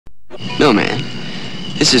No, man.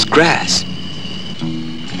 This is grass.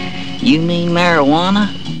 You mean marijuana?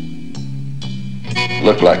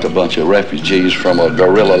 Look like a bunch of refugees from a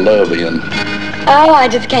guerrilla love-in. Oh, I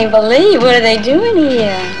just can't believe. What are they doing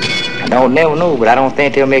here? I don't never know, but I don't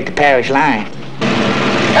think they'll make the parish line.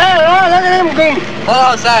 Hey, Lord, look at them green. Hold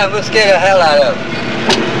on, Simon. We'll scare the hell out of them.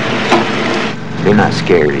 They're not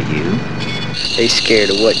scared of you. They scared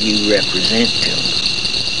of what you represent to them.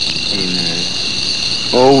 Amen.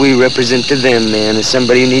 All we represent to them, man, is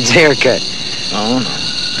somebody who needs a haircut. Oh, no.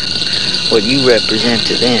 What you represent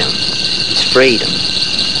to them is freedom.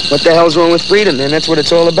 What the hell's wrong with freedom, man? That's what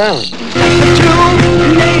it's all about.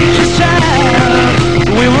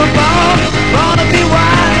 We were born to be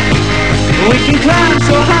wild. We can climb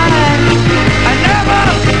so high. I never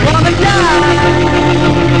wanna die.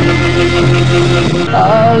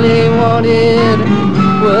 All he wanted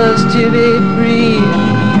was to be free,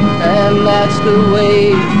 and that's the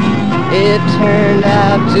way it turned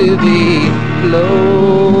out to be.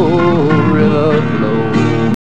 Low.